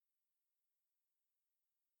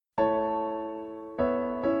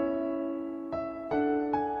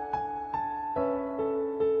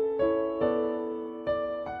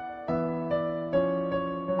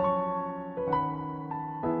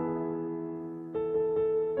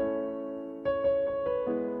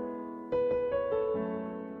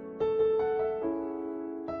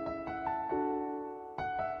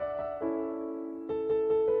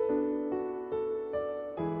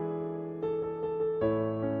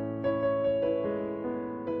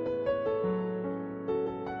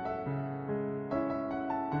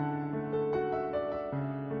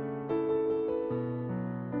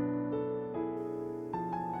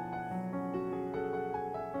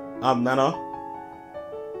I'm Nana.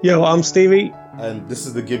 Yo, I'm Stevie. And this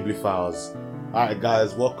is the Ghibli Files. Alright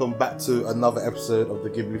guys, welcome back to another episode of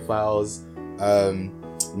the Ghibli Files.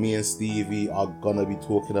 Me and Stevie are gonna be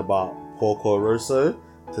talking about Porco Rosso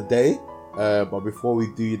today. But before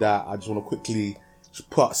we do that, I just want to quickly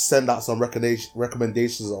send out some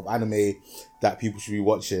recommendations of anime that people should be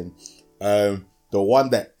watching. The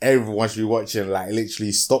one that everyone should be watching, like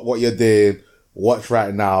literally stop what you're doing, watch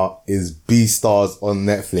right now, is Beastars on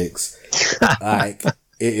Netflix. Like,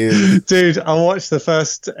 it is. Dude, I watched the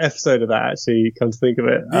first episode of that, actually, come to think of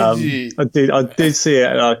it. Did you? I did see it,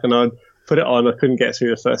 and I put it on. I couldn't get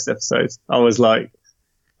through the first episode. I was like,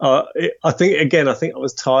 I think I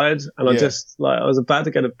was tired, and I was about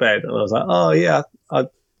to go to bed, and I was like, oh yeah,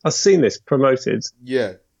 I've seen this promoted.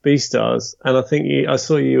 Yeah. Beastars, and I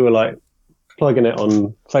saw you were like plugging it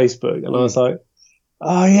on Facebook, and I was like,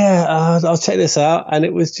 oh yeah, I'll check this out, and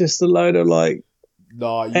it was just a load of like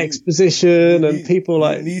exposition and people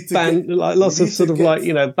like lots of sort of like,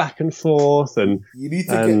 you know, back and forth, and you need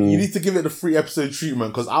to give it the 3 episode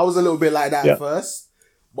treatment, because I was a little bit like that at first,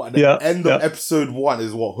 but the end of episode 1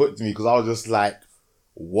 is what hooked me, because I was just like,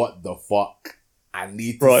 what the fuck, I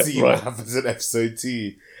need to see what happens in episode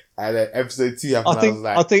 2. And then episode 2 happened,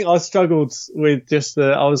 I think I struggled with just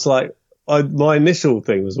I was like, my initial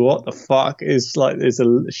thing was, what the fuck is, like, there's a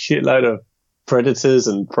shitload of predators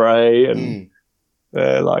and prey, and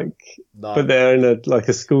they're like, but they're in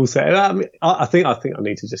a school setting. I mean, I think I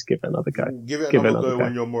need to just give it another go. Give it another go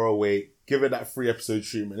when you're more awake. Give it that 3 episode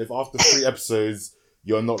treatment. If after 3 episodes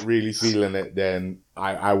you're not really feeling it, then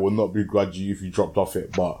I will not begrudge you if you dropped off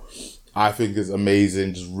it. But I think it's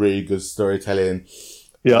amazing, just really good storytelling.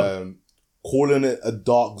 Yeah. Calling it a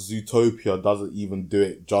dark Zootopia doesn't even do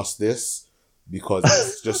it justice, because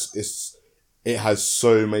it has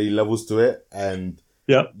so many levels to it. And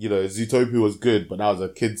you know, Zootopia was good, but that was a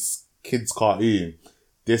kids cartoon.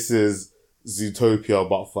 This is Zootopia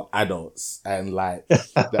but for adults, and like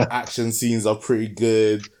the action scenes are pretty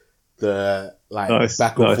good. The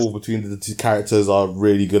back and forth between the 2 characters are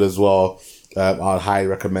really good as well. I'd highly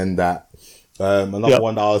recommend that. Another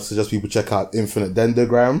one that I would suggest people check out, Infinite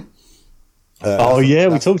Dendrogram. We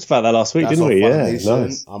talked about that last week, didn't we? Yeah,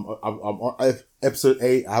 nice. I'm on episode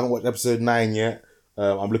 8. I haven't watched episode 9 yet.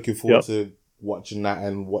 I'm looking forward to watching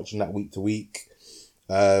that week to week.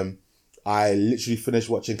 I literally finished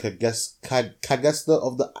watching Kagesta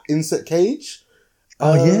of the Insect Cage.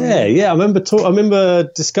 I remember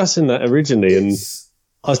discussing that originally, and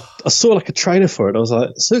I saw like a trailer for it. I was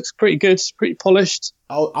like, this looks pretty good. It's pretty polished.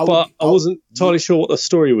 I wasn't entirely sure what the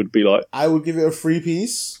story would be like. I would give it a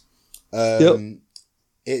 3-piece.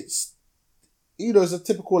 It's, you know, it's a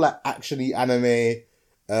typical like action-y anime.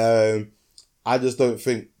 I just don't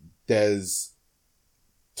think there's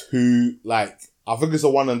I think it's a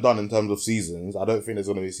one and done in terms of seasons. I don't think there's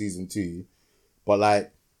going to be season 2, but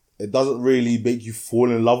like, it doesn't really make you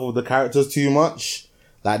fall in love with the characters too much.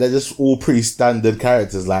 Like, they're just all pretty standard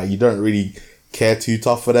characters. Like, you don't really care too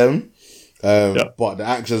tough for them. But the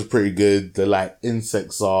action's pretty good. The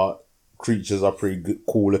creatures are pretty good,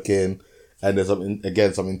 cool looking. And there's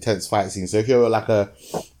some intense fight scenes. So if you're like a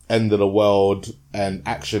end of the world and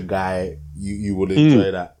action guy, you would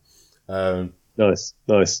enjoy that. Nice.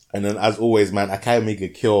 And then, as always, man, Akame ga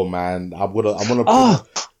Kill, man.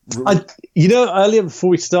 Earlier before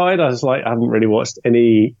we started, I was like, I haven't really watched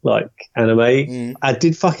any like anime. I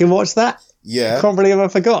did fucking watch that. Yeah. I can't believe I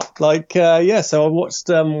forgot. Like, so I watched,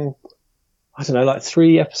 I don't know, like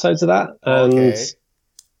 3 episodes of that. And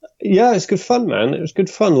it's good fun, man. It was good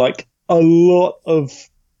fun. Like, a lot of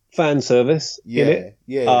fan service in it.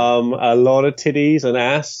 Yeah. A lot of titties and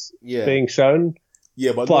ass being shown.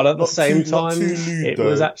 Yeah, but at the same time, it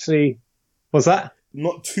was actually, what's that?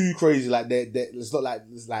 Not too crazy. Like, it's not like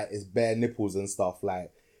it's bare nipples and stuff. Like,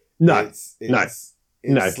 no,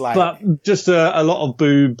 but just a lot of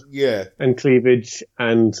boob, and cleavage,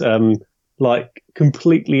 and like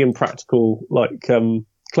completely impractical like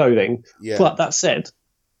clothing. Yeah. But that said,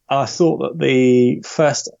 I thought that the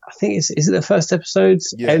first, I think is it the first episode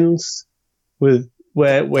ends with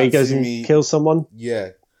where he goes and kills someone.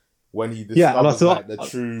 Yeah. When he discovers and I thought, the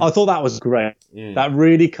true... I thought that was great. That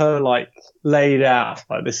really kind of like laid out,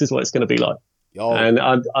 like, this is what it's going to be like. And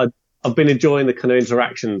I've been enjoying the kind of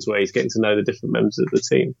interactions where he's getting to know the different members of the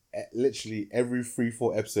team. Literally every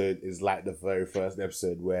 3-4 episode is like the very first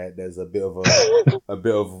episode, where there's a bit of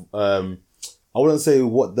I wouldn't say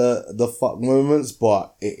what the fuck moments,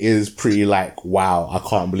 but it is pretty like, wow, I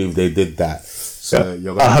can't believe they did that. So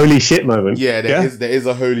you're gonna, a holy shit moment. Yeah, there is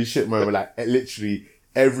a holy shit moment. Like, literally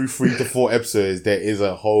every 3 to 4 episodes, there is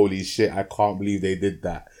a holy shit, I can't believe they did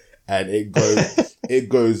that. and it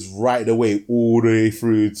goes right the way all the way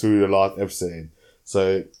through to the last episode.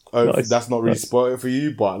 So nice. That's not really spoiling for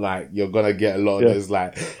you, but like you're gonna get a lot of those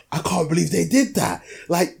like, I can't believe they did that.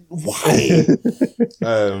 Like, why?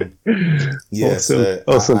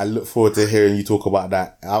 Awesome. I look forward to hearing you talk about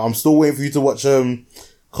that. I'm still waiting for you to watch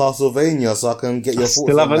Castlevania so I can get your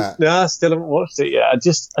thoughts on that. No, I still haven't watched it yet.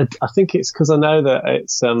 I think it's because I know that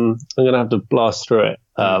it's I'm gonna have to blast through it.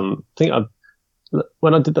 I think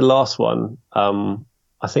when I did the last one, I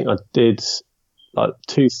think I did like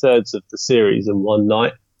 2/3 of the series in one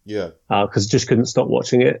night. Yeah. Because I just couldn't stop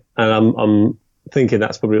watching it, and I'm thinking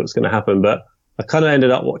that's probably what's going to happen. But I kind of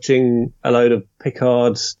ended up watching a load of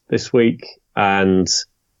Picard this week, and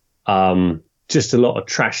just a lot of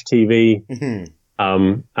trash TV,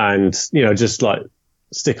 and just like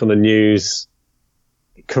stick on the news,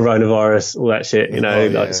 coronavirus, all that shit,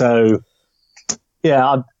 So,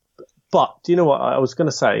 yeah. But do you know what I was going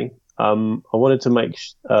to say? I wanted to make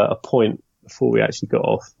a point before we actually got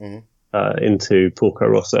off into Porco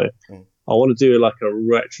Rosso. I want to do like a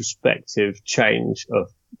retrospective change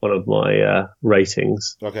of one of my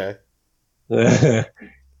ratings. Okay.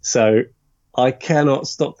 So I cannot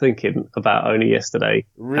stop thinking about Only Yesterday.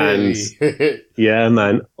 Really? And yeah,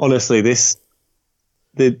 man. Honestly,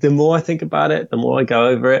 the more I think about it, the more I go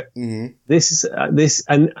over it. And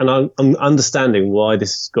I'm understanding why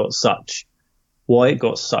why it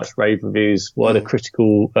got such rave reviews, why the critic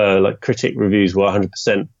reviews were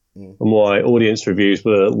 100%, and why audience reviews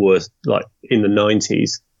were like in the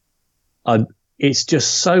 90s. It's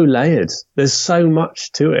just so layered. There's so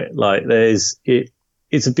much to it. Like it's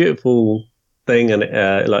a beautiful thing, and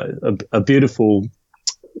like a beautiful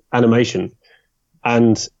animation,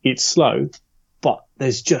 and it's slow, but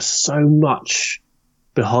there's just so much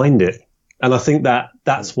behind it. And I think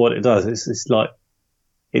that's what it does. It's like,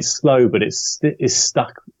 it's slow, but it's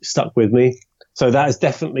stuck with me. So that has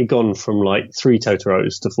definitely gone from like 3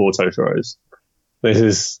 Totoros to 4 Totoros.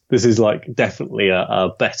 This is like definitely a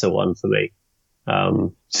better one for me.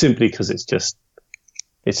 Simply because it's just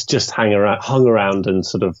hung around and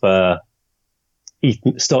sort of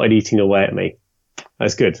started eating away at me.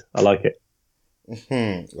 That's good. I like it.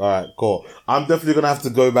 All right, cool. I'm definitely gonna have to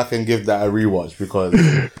go back and give that a rewatch because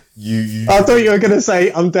you. I thought you were gonna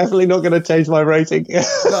say I'm definitely not gonna change my rating.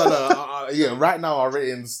 No. Yeah, right now our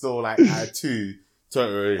rating's still like at 2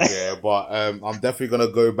 Totoro. Yeah, but I'm definitely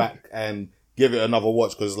gonna go back and give it another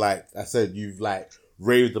watch because, like I said, you've like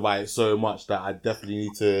raved about it so much that I definitely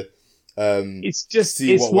need to. And I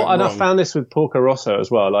found this with Porco Rosso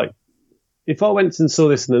as well. Like, if I went and saw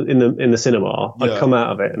this in the cinema, I'd come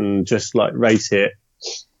out of it and just like rate it,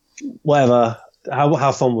 whatever,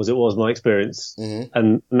 how fun was my experience,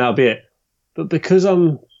 and that'll be it. But because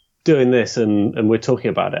I'm doing this and we're talking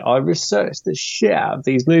about it, I researched the shit out of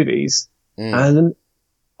these movies, and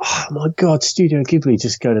oh my God, Studio Ghibli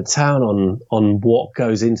just go to town on what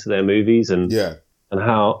goes into their movies and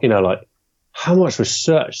how, like how much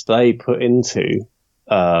research they put into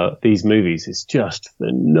these movies is just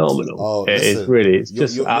phenomenal. Oh, it's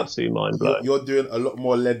just absolutely mind blowing. You're doing a lot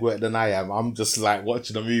more legwork than I am. I'm just like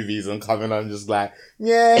watching the movies and coming on just like,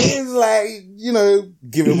 yeah, it's like,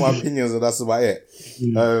 giving my opinions and that's about it.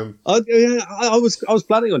 I was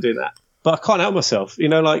planning on doing that, but I can't help myself.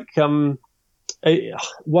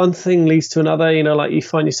 One thing leads to another. Like you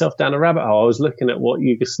find yourself down a rabbit hole. I was looking at what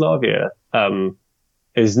Yugoslavia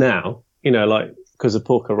is now. Like because of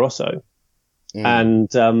Porco Rosso. And,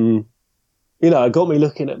 it got me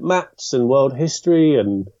looking at maps and world history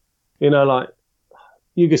and, like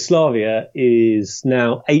Yugoslavia is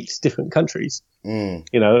now 8 different countries, on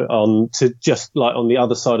the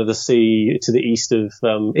other side of the sea to the east of,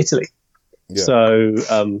 Italy. Yeah. So,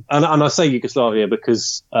 and I say Yugoslavia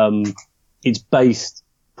because, it's based,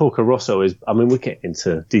 Porco Rosso is, we get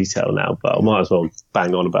into detail now, but I might as well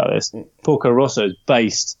bang on about this. Porco Rosso is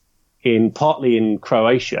based partly in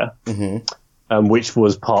Croatia, which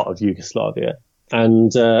was part of Yugoslavia,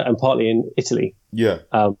 and partly in Italy. Yeah.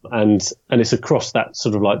 And it's across that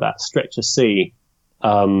sort of like that stretch of sea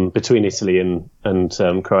between Italy and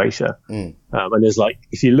Croatia. And there's like,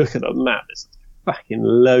 if you look at the map, there's fucking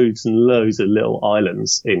loads and loads of little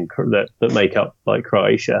islands that make up like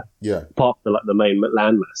Croatia. Yeah. Apart from the main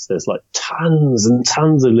landmass, there's like tons and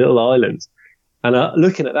tons of little islands. And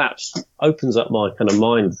looking at that opens up my kind of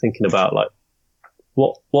mind, thinking about like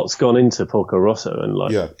what's gone into Porco Rosso and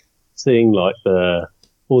like seeing like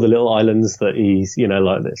all the little islands that he's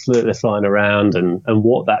they're flying around and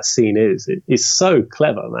what that scene is. It's so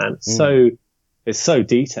clever, man. It's so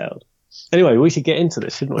detailed. Anyway, we should get into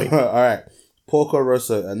this, shouldn't we? All right. Porco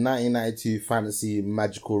Rosso, a 1992 fantasy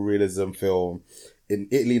magical realism film. In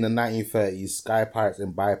Italy in the 1930s, sky pirates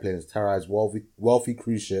and biplanes terrorized wealthy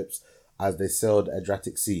cruise ships as they sailed the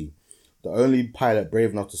Adriatic Sea. The only pilot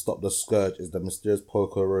brave enough to stop the scourge is the mysterious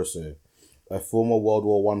Porco Rosso, a former World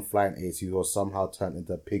War I flying ace who was somehow turned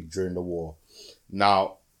into a pig during the war.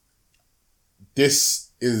 Now,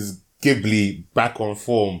 this is Ghibli back on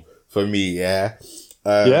form for me, yeah?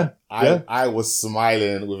 I was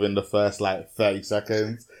smiling within the first 30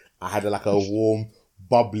 seconds. I had a warm,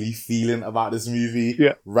 bubbly feeling about this movie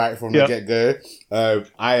right from the get-go.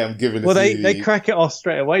 I am giving this movie... they crack it off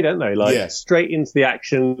straight away, don't they? Straight into the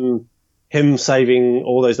action, him saving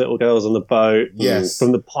all those little girls on the boat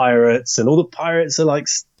from the pirates, and all the pirates are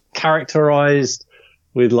characterized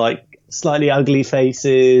with slightly ugly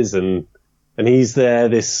faces, and he's there,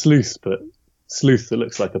 this sleuth that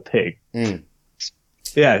looks like a pig.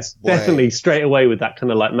 Yeah, it's definitely straight away with that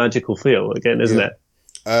kind of magical feel again, isn't it?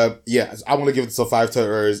 I'm going to give this a 5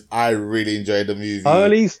 Totoros. I really enjoyed the movie.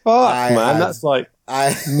 Holy fuck, man. That's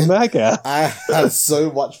mega. I had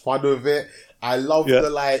so much fun with it. I love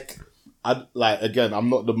again, I'm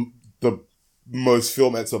not the most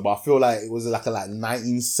film expert, but I feel like it was a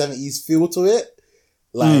 1970s feel to it.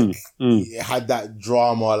 It had that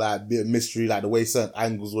drama, bit of mystery, the way certain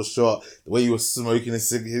angles were shot, the way he was smoking his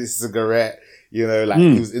cigarette, he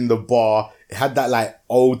was in the bar. It had that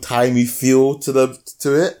old timey feel to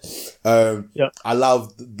it. I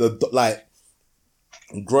loved the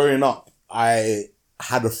growing up, I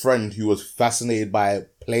had a friend who was fascinated by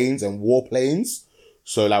planes and warplanes.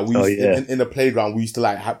 So we used in the playground, we used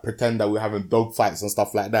to pretend that we were having dog fights and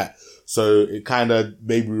stuff like that. So it kind of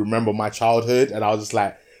made me remember my childhood, and I was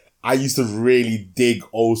just I used to really dig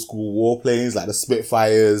old school warplanes, the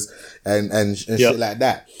Spitfires and shit like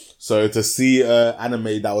that. So to see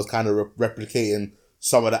anime that was kind of replicating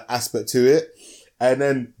some of the aspect to it, and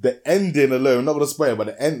then the ending alone, I'm not gonna spoil it, but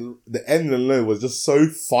the ending alone was just so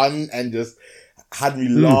fun and just had me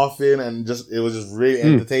laughing, and it was just really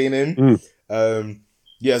entertaining.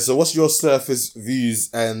 So what's your surface views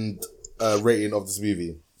and rating of this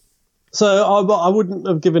movie? So I wouldn't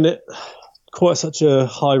have given it quite such a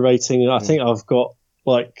high rating. I think I've got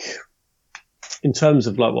in terms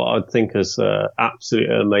of what I'd think as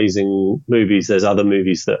absolutely amazing movies, there's other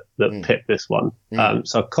movies that pick this one.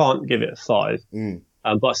 So I can't give it a 5.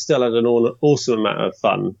 But I still had an awesome amount of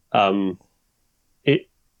fun.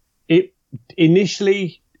 It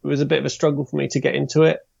initially was a bit of a struggle for me to get into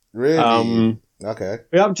it. Really? Okay.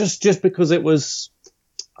 Yeah, just because it was,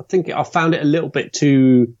 I think I found it a little bit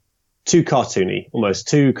too cartoony, almost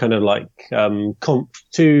too kind of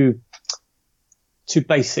too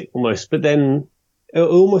basic almost. But then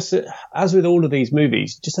almost, as with all of these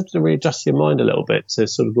movies, you just have to readjust your mind a little bit to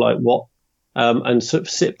sort of what, and sort of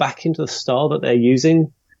sit back into the style that they're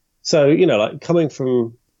using. So, coming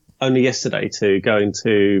from only yesterday to going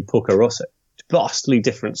to Porco Rosso, vastly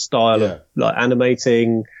different style of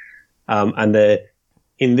animating. And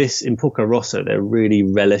in Porco Rosso, they're really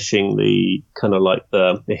relishing the kind of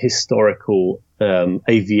the historical,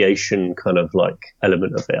 aviation kind of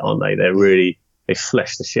element of it, aren't they? They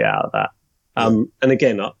flesh the shit out of that. And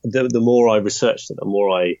again, the more I researched it, the more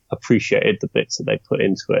I appreciated the bits that they put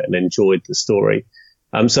into it and enjoyed the story.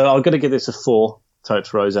 So I'm going to give this a 4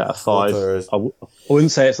 Totoros out of 5. I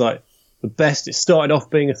wouldn't say it's the best. It started off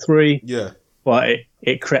being a 3. Yeah. But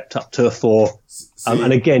it crept up to a 4.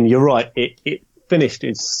 And again, you're right. It finished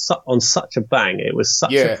on such a bang. It was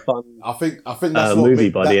such a fun I think that's movie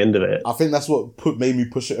by the end of it. I think that's what made me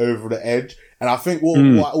push it over the edge. And I think what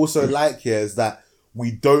I also like here is that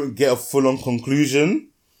we don't get a full-on conclusion.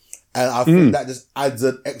 And I think that just adds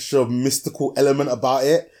an extra mystical element about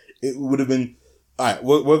it. It would have been... All right,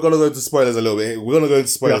 we're going to go into spoilers a little bit. We're going to go into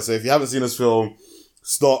spoilers. Yeah. So if you haven't seen this film,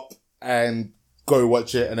 stop and go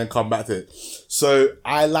watch it and then come back to it. So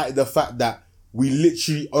I like the fact that we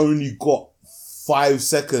literally only got 5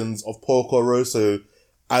 seconds of Porco Rosso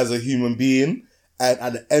as a human being. And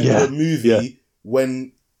at the end of the movie,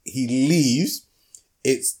 when he leaves,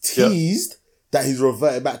 it's teased that he's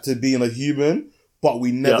reverted back to being a human, but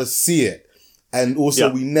we never see it. And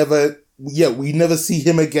also we never see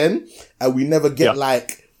him again, and we never get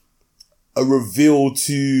a reveal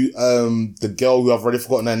to the girl who I've already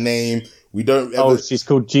forgotten her name. We don't ever... Oh, she's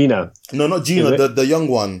called Gina. No, not Gina, the young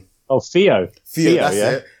one. Oh, Theo, that's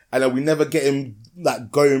it. And then we never get him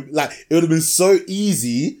going, it would have been so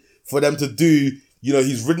easy for them to do,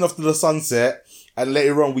 he's ridden off to the sunset, and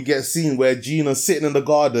later on we get a scene where Gina's sitting in the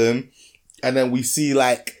garden, and then we see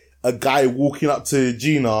a guy walking up to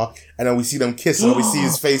Gina, and then we see them kiss, and we see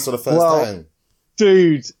his face for the first time.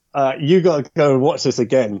 Dude, you got to go and watch this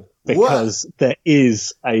again, because there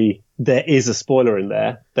is a there is a spoiler in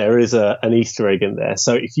there. There is an Easter egg in there.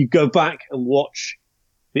 So if you go back and watch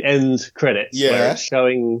the end credits, where it's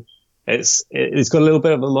showing, it's got a little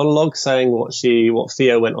bit of a monologue saying what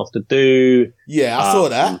Theo went off to do. Yeah, I saw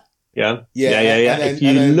that. Yeah. If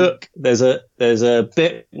you look, there's a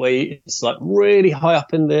bit where it's like really high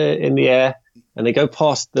up in the air, and they go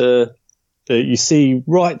past you see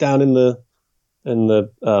right down in the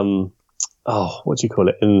what do you call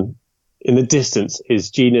it? In the distance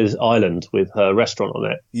is Gina's island with her restaurant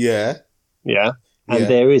on it. Yeah. Yeah. And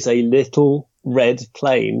there is a little red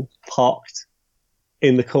plane parked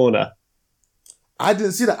in the corner. I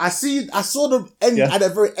didn't see that. I saw the end at the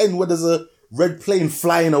very end where there's a red plane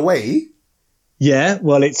flying away. Yeah,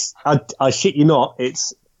 well, I shit you not.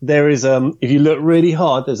 There is, if you look really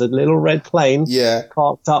hard, there's a little red plane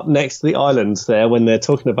parked up next to the island there when they're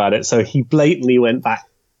talking about it. So he blatantly went back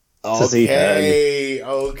to see her.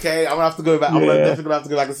 Okay. I'm gonna have to go back. I'm definitely gonna have to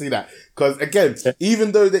go back and see that. Because again,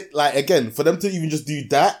 even though for them to even just do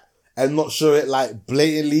that and not show it like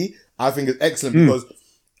blatantly, I think it's excellent because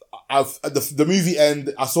the movie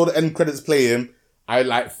end, I saw the end credits playing.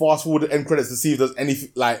 I fast forward the end credits to see if there's any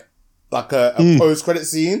a post credit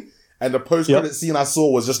scene, and the post credit scene I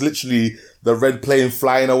saw was just literally the red plane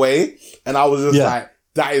flying away, and I was just like,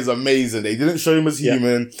 that is amazing. They didn't show him as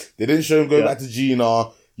human. They didn't show him going back to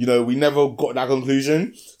Gina. You know, we never got that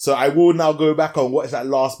conclusion. So I will now go back and watch that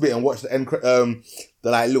last bit and watch the end, the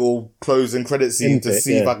little closing credit scene to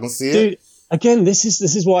see if I can see it. Again, this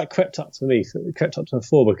is why it crept up to me. It crept up to the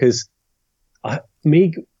 4 because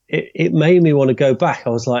it made me want to go back. I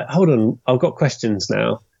was like, hold on, I've got questions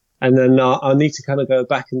now. And then I need to kind of go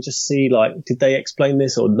back and just see, did they explain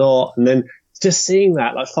this or not? And then just seeing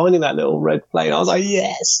that, finding that little red plane, I was like,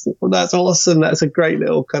 yes, that's awesome. That's a great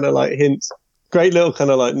little kind of hint. Great little kind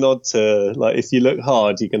of nod to, if you look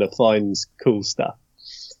hard, you're going to find cool stuff.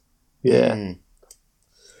 Yeah.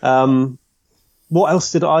 What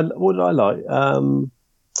else did I like?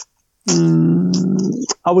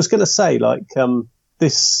 I was going to say,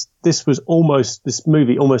 this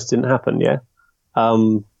movie almost didn't happen,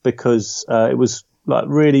 because it was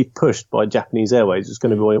really pushed by Japanese Airways. It was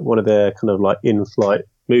going to be one of their kind of in-flight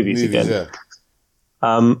movies again. Yeah.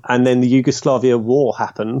 And then the Yugoslavia war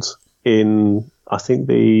happened in, I think,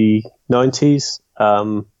 the 90s,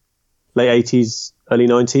 late 80s, early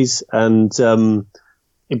 90s, and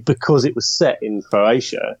because it was set in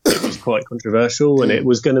Croatia, it was quite controversial, and it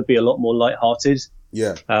was going to be a lot more lighthearted.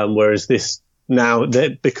 Yeah. Whereas this now,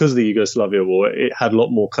 because of the Yugoslavia war, it had a lot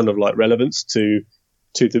more kind of relevance to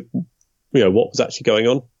the, what was actually going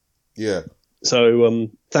on. Yeah. So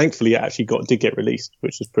thankfully, it actually did get released,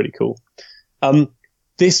 which was pretty cool.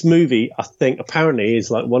 This movie, I think, apparently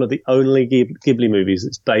is one of the only Ghibli movies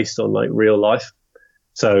that's based on real life.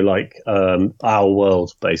 So our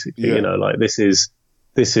world, basically. Yeah. This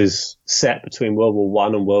is set between World War I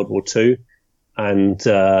and World War II, and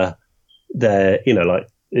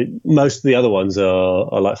most of the other ones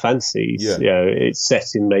are fantasies. Yeah. It's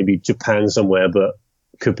set in maybe Japan somewhere, but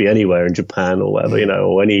could be anywhere in Japan or whatever,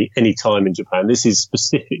 or any time in Japan. This is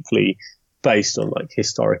specifically based on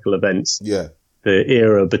historical events. Yeah. The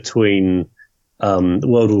era between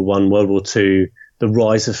World War I, World War II, the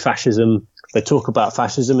rise of fascism. They talk about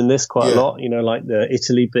fascism in this quite a lot, the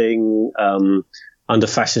Italy being under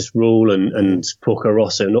fascist rule and Porco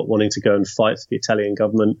Rosso not wanting to go and fight for the Italian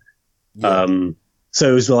government. Yeah. So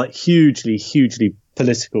it was hugely, hugely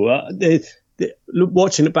political.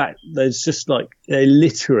 Watching it back, there's just they're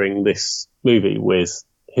littering this movie with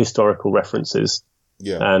historical references.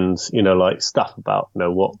 Yeah. And, stuff about,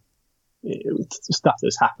 what stuff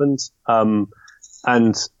that's happened.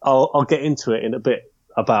 And I'll get into it in a bit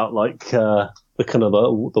about the kind of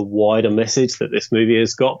the wider message that this movie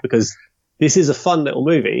has got, because this is a fun little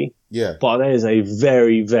movie. Yeah. But there's a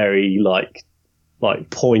very, very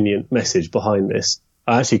poignant message behind this.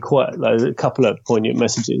 Actually, there's a couple of poignant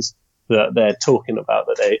messages that they're talking about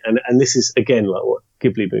and this is again what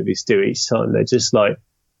Ghibli movies do each time. They're just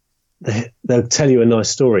they'll tell you a nice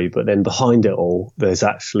story, but then behind it all, there's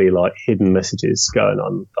actually hidden messages going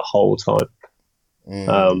on the whole time.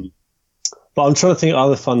 But I'm trying to think of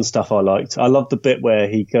other fun stuff I liked. I loved the bit where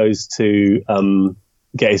he goes to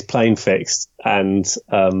get his plane fixed, and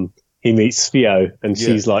he meets Theo, and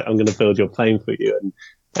she's like, "I'm going to build your plane for you,"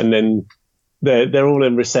 and then they're all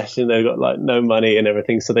in recession. They've got no money and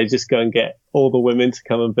everything, so they just go and get all the women to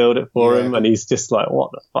come and build it for him, and he's just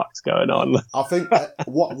what the fuck's going on? I think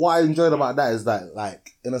what I enjoyed about that is that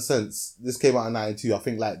in a sense, this came out in '92. I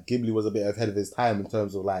think Ghibli was a bit ahead of his time in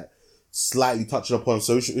terms of slightly touching upon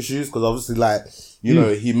social issues, because obviously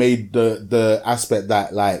he made the aspect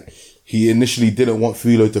that he initially didn't want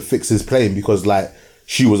Philo to fix his plane because like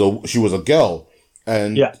she was a girl.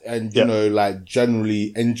 And you know, like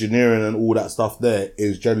generally engineering and all that stuff there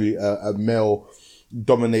is generally a male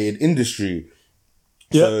dominated industry.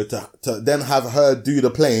 So to then have her do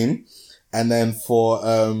the plane, and then for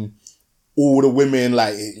all the women,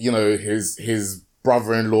 like, you know, his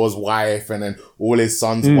brother-in-law's wife, and then all his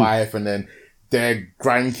son's wife, and then their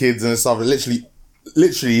grandkids and stuff.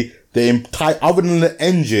 Literally the entire, other than the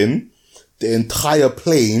engine, the entire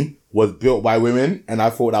plane was built by women, and I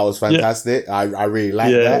thought that was fantastic. I really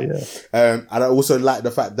liked that. And I also like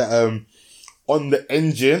the fact that on the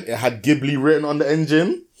engine it had Ghibli written on the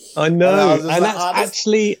engine. I know, and that's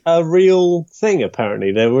actually a real thing.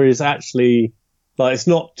 Apparently, there is actually, like, it's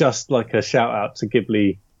not just like a shout out to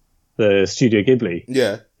Ghibli, the Studio Ghibli.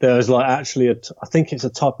 Yeah, there's like actually I think it's a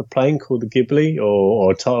type of plane called the Ghibli,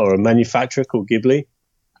 or a manufacturer called Ghibli.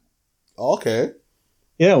 Okay.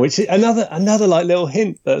 Yeah, which is another like little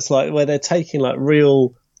hint that's like where they're taking like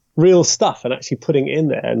real stuff and actually putting it in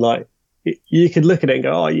there, and like you could look at it and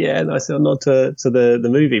go, oh yeah, nice little nod to the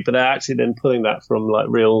movie, but they're actually then pulling that from like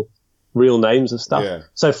real names of stuff. Yeah.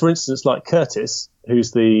 So for instance, like Curtis,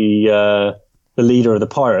 who's the leader of the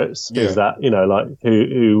pirates, is that, you know, like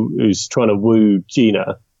who's trying to woo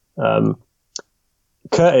Gina.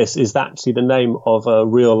 Curtis is actually the name of a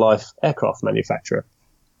real life aircraft manufacturer.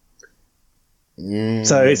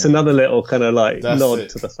 So it's another little kind of like nod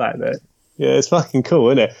to the fact that, it's fucking cool,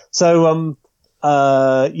 isn't it? So,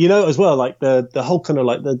 you know, as well, like the whole kind of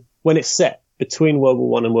like when it's set between World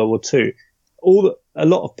War I and World War II, a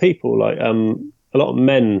lot of people, like, a lot of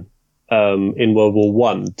men, in World War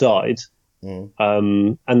I died.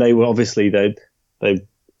 And they were obviously, they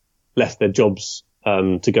left their jobs,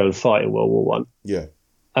 to go and fight in World War One. Yeah.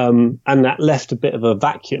 And that left a bit of a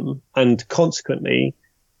vacuum, and consequently,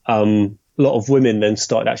 a lot of women then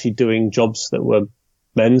started actually doing jobs that were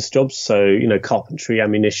men's jobs. So, you know, carpentry,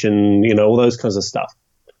 ammunition, you know, all those kinds of stuff.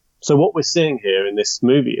 So what we're seeing here in this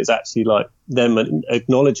movie is actually like them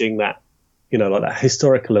acknowledging that, you know, like that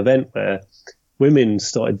historical event where women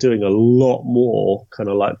started doing a lot more kind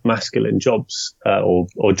of like masculine jobs,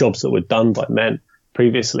 or jobs that were done by men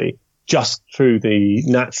previously, just through the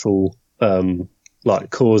natural, like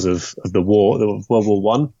cause of the war, the World War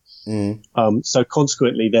One. So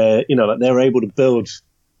consequently, they're able to build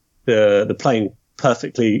the plane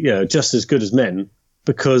perfectly, you know, just as good as men,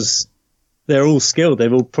 because they're all skilled.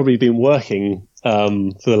 They've all probably been working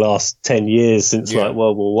for the last 10 years since like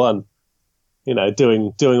World War One, you know,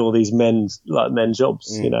 doing all these men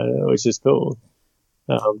jobs, you know, which is cool.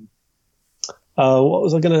 What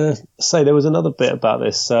was I going to say? There was another bit about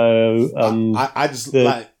this. So I just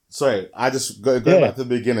going back to the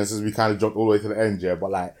beginning, since we kind of jumped all the way to the end,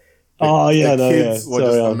 but like the kids were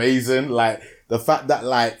just amazing. Like the fact that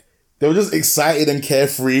like they were just excited and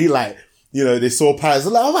carefree, like, you know, they saw pirates,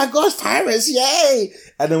 they're like, oh my gosh, pirates, yay!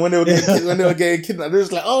 And then when they were getting kidnapped, they were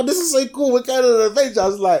just like, oh, this is so cool, we're going on an adventure. I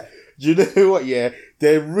was like, do you know what? Yeah,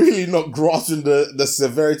 they're really not grasping the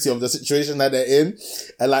severity of the situation that they're in.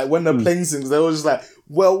 And like when the plane sinks, they were just like,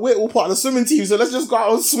 well, we're all part of the swimming team, so let's just go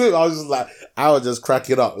out and swim. I was just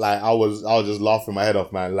cracking up. Like I was just laughing my head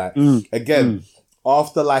off, man. Like again,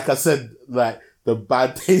 after, like I said, like the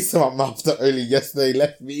bad taste in my mouth that only yesterday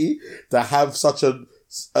left me, to have such a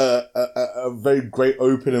very great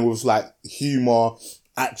opening with like humor,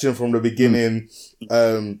 action from the beginning,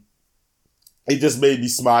 it just made me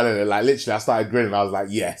smile, and like literally I started grinning. I was like,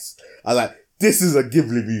 yes. I was like, this is a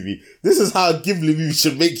Ghibli movie. This is how a Ghibli movie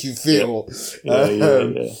should make you feel.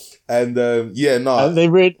 And they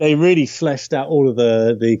really fleshed out all of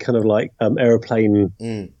the kind of like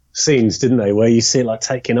aeroplane scenes, didn't they? Where you see it like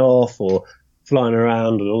taking off or flying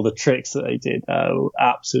around, and all the tricks that they did.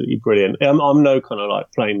 Absolutely brilliant. I'm no kind of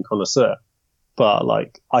like plane connoisseur, but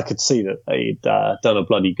like I could see that they'd done a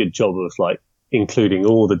bloody good job of like including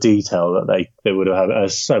all the detail that they would have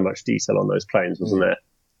had. So much detail on those planes, wasn't there?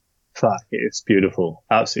 Fuck, it's beautiful.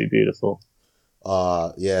 Absolutely beautiful.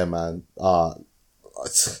 Yeah, man. I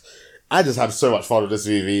just had so much fun with this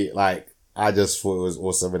movie. Like, I just thought it was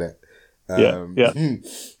awesome in it.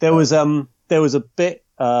 There was a bit,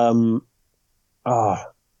 what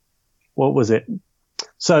was it?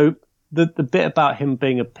 So the bit about him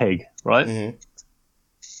being a pig, right?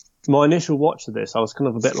 Mm-hmm. My initial watch of this, I was kind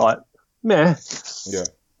of a bit like, meh. Yeah.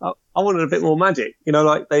 I wanted a bit more magic, you know,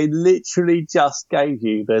 like they literally just gave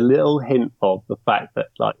you the little hint of the fact that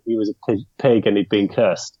like he was a pig and he'd been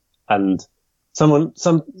cursed, and somehow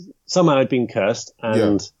had been cursed,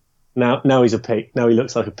 and now he's a pig. Now he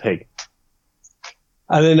looks like a pig.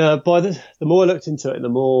 And then the more I looked into it, the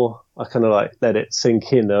more I kind of like let it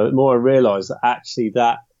sink in. The more I realised that actually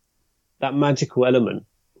that that magical element.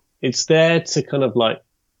 It's there to kind of like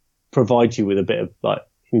provide you with a bit of like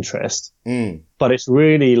interest, but it's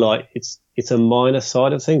really like it's a minor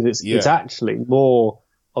side of things. It's actually more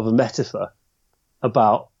of a metaphor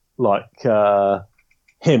about like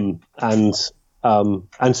him and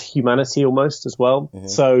humanity almost as well.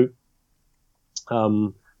 So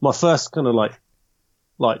my first kind of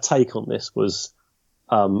like take on this was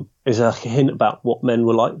is a hint about what men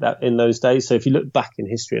were like that in those days. So if you look back in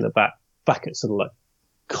history and back at sort of like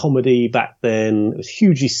comedy back then, it was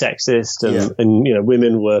hugely sexist, and you know,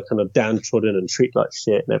 women were kind of downtrodden and treated like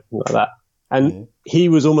shit and everything like that. And he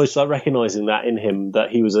was almost like recognizing that in him, that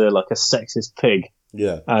he was like a sexist pig.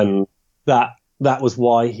 Yeah. And that was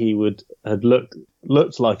why he had looked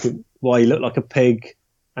like why he looked like a pig,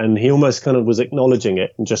 and he almost kind of was acknowledging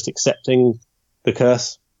it and just accepting the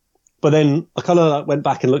curse. But then I kind of like went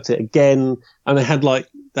back and looked at it again, and I had like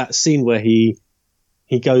that scene where he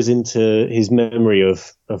goes into his memory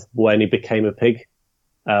of when he became a pig.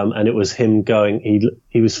 And it was him going,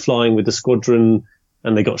 he was flying with the squadron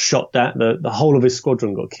and they got shot at. The whole of his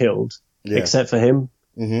squadron got killed except for him.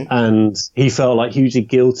 And he felt like hugely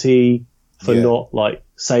guilty for not like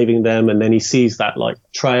saving them. And then he sees that like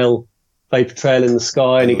vapor trail in the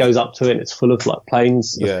sky, and he goes up to it and it's full of like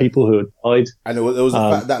planes of people who had died. And it was the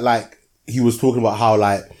fact that like he was talking about how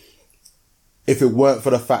like, if it weren't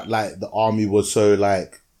for the fact like the army was so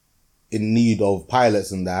like in need of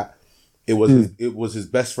pilots and that, it was his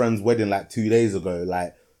best friend's wedding like 2 days ago.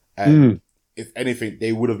 Like, and if anything,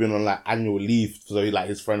 they would have been on like annual leave, so like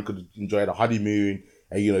his friend could enjoy the honeymoon,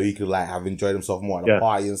 and you know, he could like have enjoyed himself more at the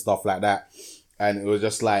party and stuff like that. And it was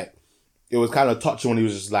just like, it was kind of touching when he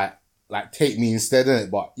was just like take me instead,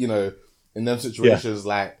 innit? But you know, in them situations,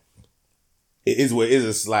 like it is what it is.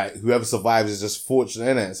 It's like whoever survives is just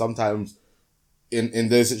fortunate, innit? Sometimes in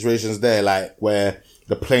those situations there, like where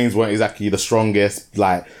the planes weren't exactly the strongest,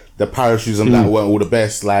 like the parachutes and that weren't all the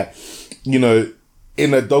best, like, you know,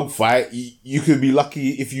 in a dogfight, you could be lucky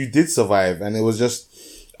if you did survive. And it was just,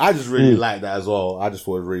 I just really liked that as well. I just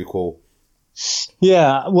thought it was really cool.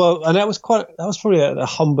 Yeah, well, and that was probably the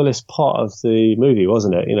humblest part of the movie,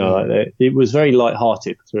 wasn't it? You know, like it was very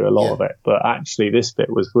light-hearted through a lot of it, but actually this bit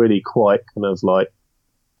was really quite kind of like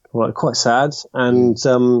quite sad. And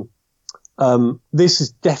this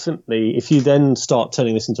is definitely, if you then start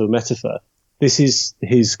turning this into a metaphor, this is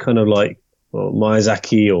his kind of like, well,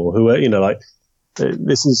 Miyazaki or whoever, you know, like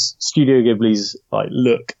this is Studio Ghibli's like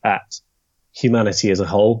look at humanity as a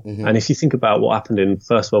whole. And if you think about what happened in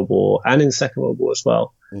First World War and in Second World War as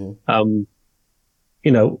well, you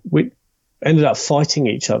know, we ended up fighting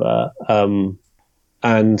each other,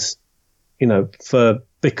 and you know,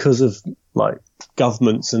 because of like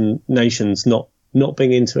governments and nations not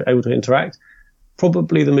being able to interact,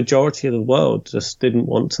 probably the majority of the world just didn't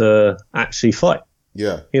want to actually fight.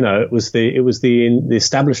 Yeah, you know, it was the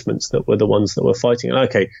establishments that were the ones that were fighting. And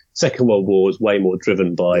okay, Second World War was way more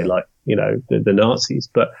driven by like, you know, the Nazis,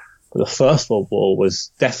 but the First World War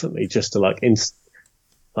was definitely just a like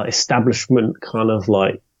establishment kind of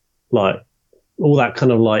like all that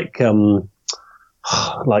kind of like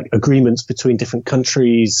agreements between different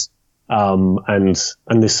countries, and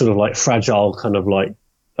this sort of like fragile kind of like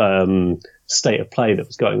state of play that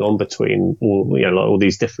was going on between all, you know, like all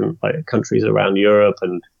these different like countries around Europe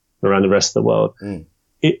and around the rest of the world.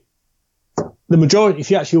 The majority,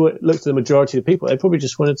 if you actually looked at the majority of the people, they probably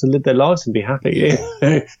just wanted to live their lives and be happy.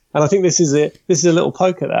 And I think this is a little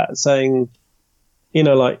poke at that, saying, you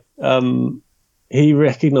know, like he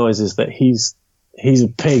recognizes that he's a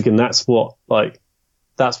pig, and that's what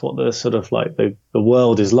the sort of like the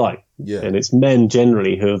world is like. And it's men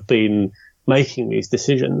generally who have been making these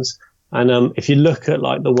decisions. And if you look at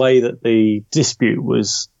like the way that the dispute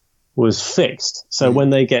was fixed, so when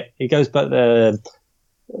they go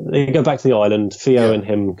back to the island, Theo and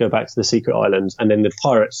him go back to the secret island, and then the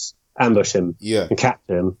pirates ambush him and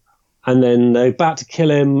capture him, and then they're about to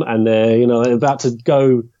kill him, and they're about to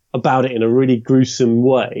go about it in a really gruesome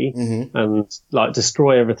way and like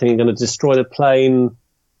destroy everything, going to destroy the plane.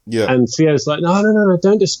 And Theo's like, no,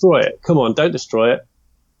 don't destroy it. Come on, don't destroy it.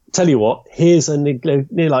 Tell you what, here's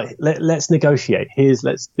let's negotiate.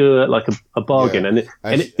 Let's do it like a bargain. And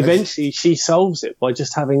eventually she solves it by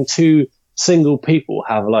just having two single people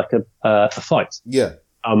have like a fight.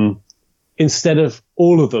 Instead of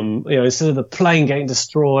all of them, you know, instead of the plane getting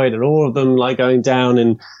destroyed and all of them like going down,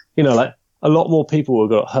 and, you know, like a lot more people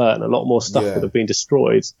would have got hurt and a lot more stuff would have been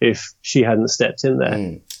destroyed if she hadn't stepped in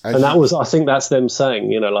there. And that was, I think that's them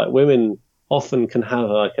saying, you know, like women often can have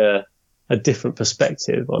like a different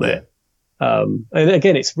perspective on it. And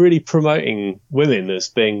again, it's really promoting women as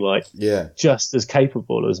being like just as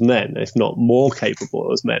capable as men, if not more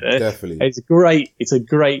capable as men. Definitely, it's a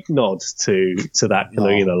great nod to that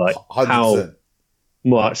kind of, you know, like 100%. How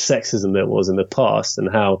much sexism there was in the past, and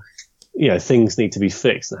how, you know, things need to be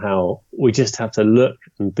fixed, and how we just have to look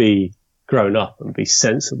and be grown up and be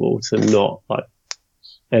sensible to not like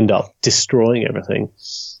end up destroying everything.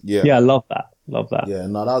 Yeah, I love that. Yeah,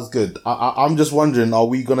 no, that was good. I'm just wondering, are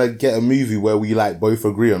we gonna get a movie where we like both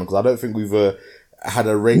agree on? Because I don't think we've had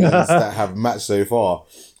a ratings that have matched so far.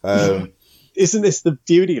 Isn't this the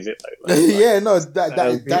beauty of it, though? Like, yeah, no,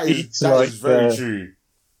 that is very true.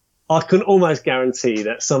 I can almost guarantee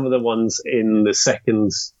that some of the ones in the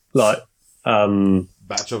second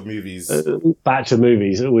batch of movies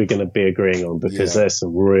that we're going to be agreeing on, because there's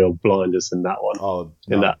some real blinders in that one. Oh,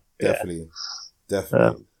 in that, definitely. But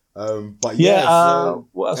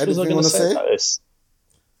what else was I going to say about this?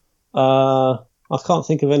 I can't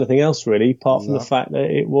think of anything else really, apart from the fact that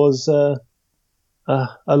it was a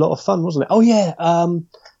lot of fun, wasn't it? Oh yeah,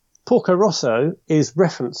 Porco Rosso is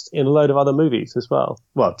referenced in a load of other movies as well.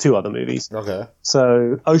 Well, 2 other movies. Okay.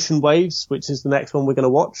 So Ocean Waves, which is the next one we're going to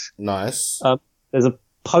watch. Nice. There's a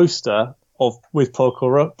poster with Porco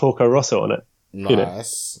Rosso on it.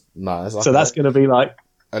 Nice. Okay. So that's going to be like,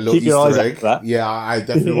 a little keep your eyes Easter egg. out for that. Yeah, I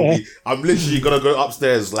definitely will be. I'm literally going to go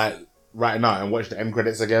upstairs like right now and watch the end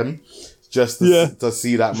credits again, just to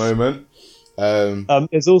see that moment.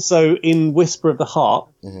 There's also in Whisper of the Heart,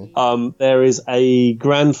 there is a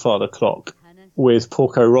grandfather clock with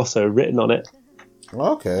Porco Rosso written on it.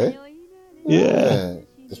 Okay. Yeah.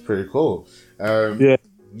 That's pretty cool.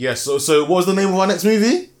 Yeah, so what was the name of our next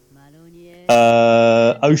movie?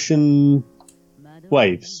 Ocean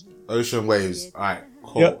Waves. Ocean Waves. All right,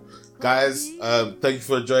 cool. Yep. Guys, thank you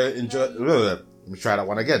for enjoying. Let me try that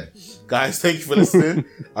one again. Guys, thank you for listening.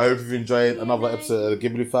 I hope you've enjoyed another episode of the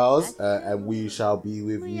Ghibli Files, and we shall be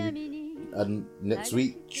with you next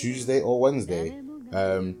week, Tuesday or Wednesday.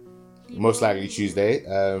 Most likely Tuesday.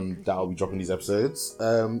 That I'll be dropping these episodes.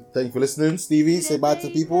 Thank you for listening. Stevie, say bye to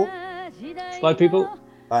the people. Bye, people.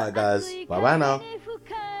 Alright, guys. Bye now.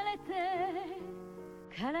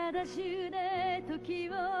 体中で時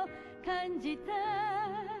を感じた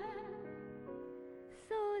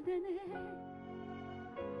そうでね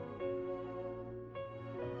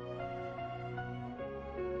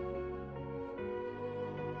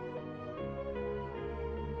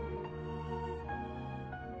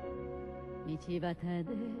道端で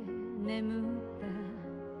眠った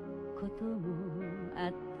こともあ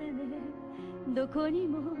ってねどこに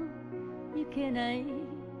も行けない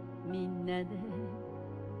みんなで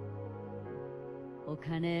お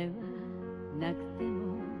金はなくて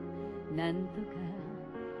もなんとか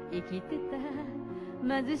生きてた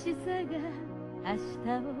貧しさが明日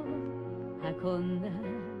を運んだ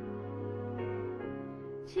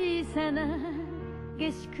小さな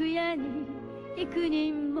下宿屋に幾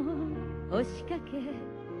人も押しかけ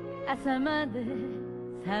朝まで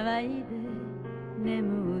騒いで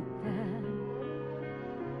眠っ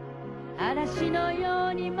た嵐の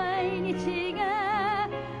ように毎日が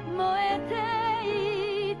燃えて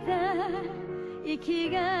いた息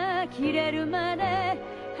が切れるまで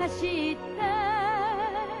走った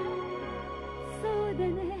そうだ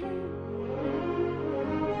ね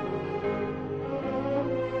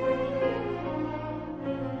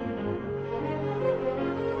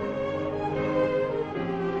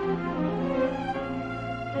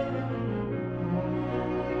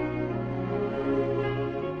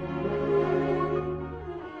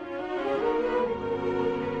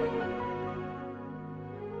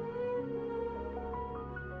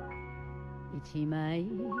一枚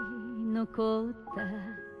残っ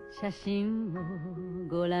た写真を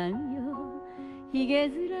ご覧よひげ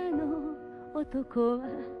面の男は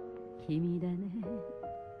君だね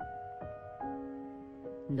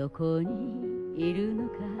どこにいるの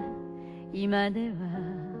か今では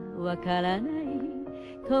わからない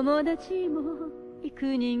友達も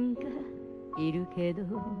幾人かいるけど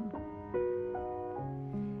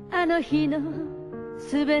あの日の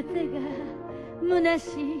すべてが虚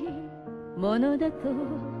しいものだと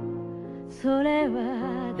それ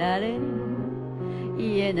は誰にも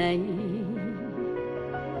言えない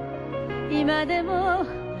今でも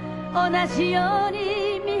同じよう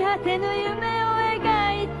に見果てぬ夢を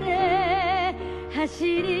描いて走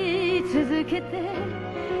り続けて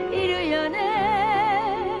いるよね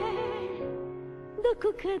ど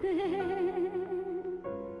こかで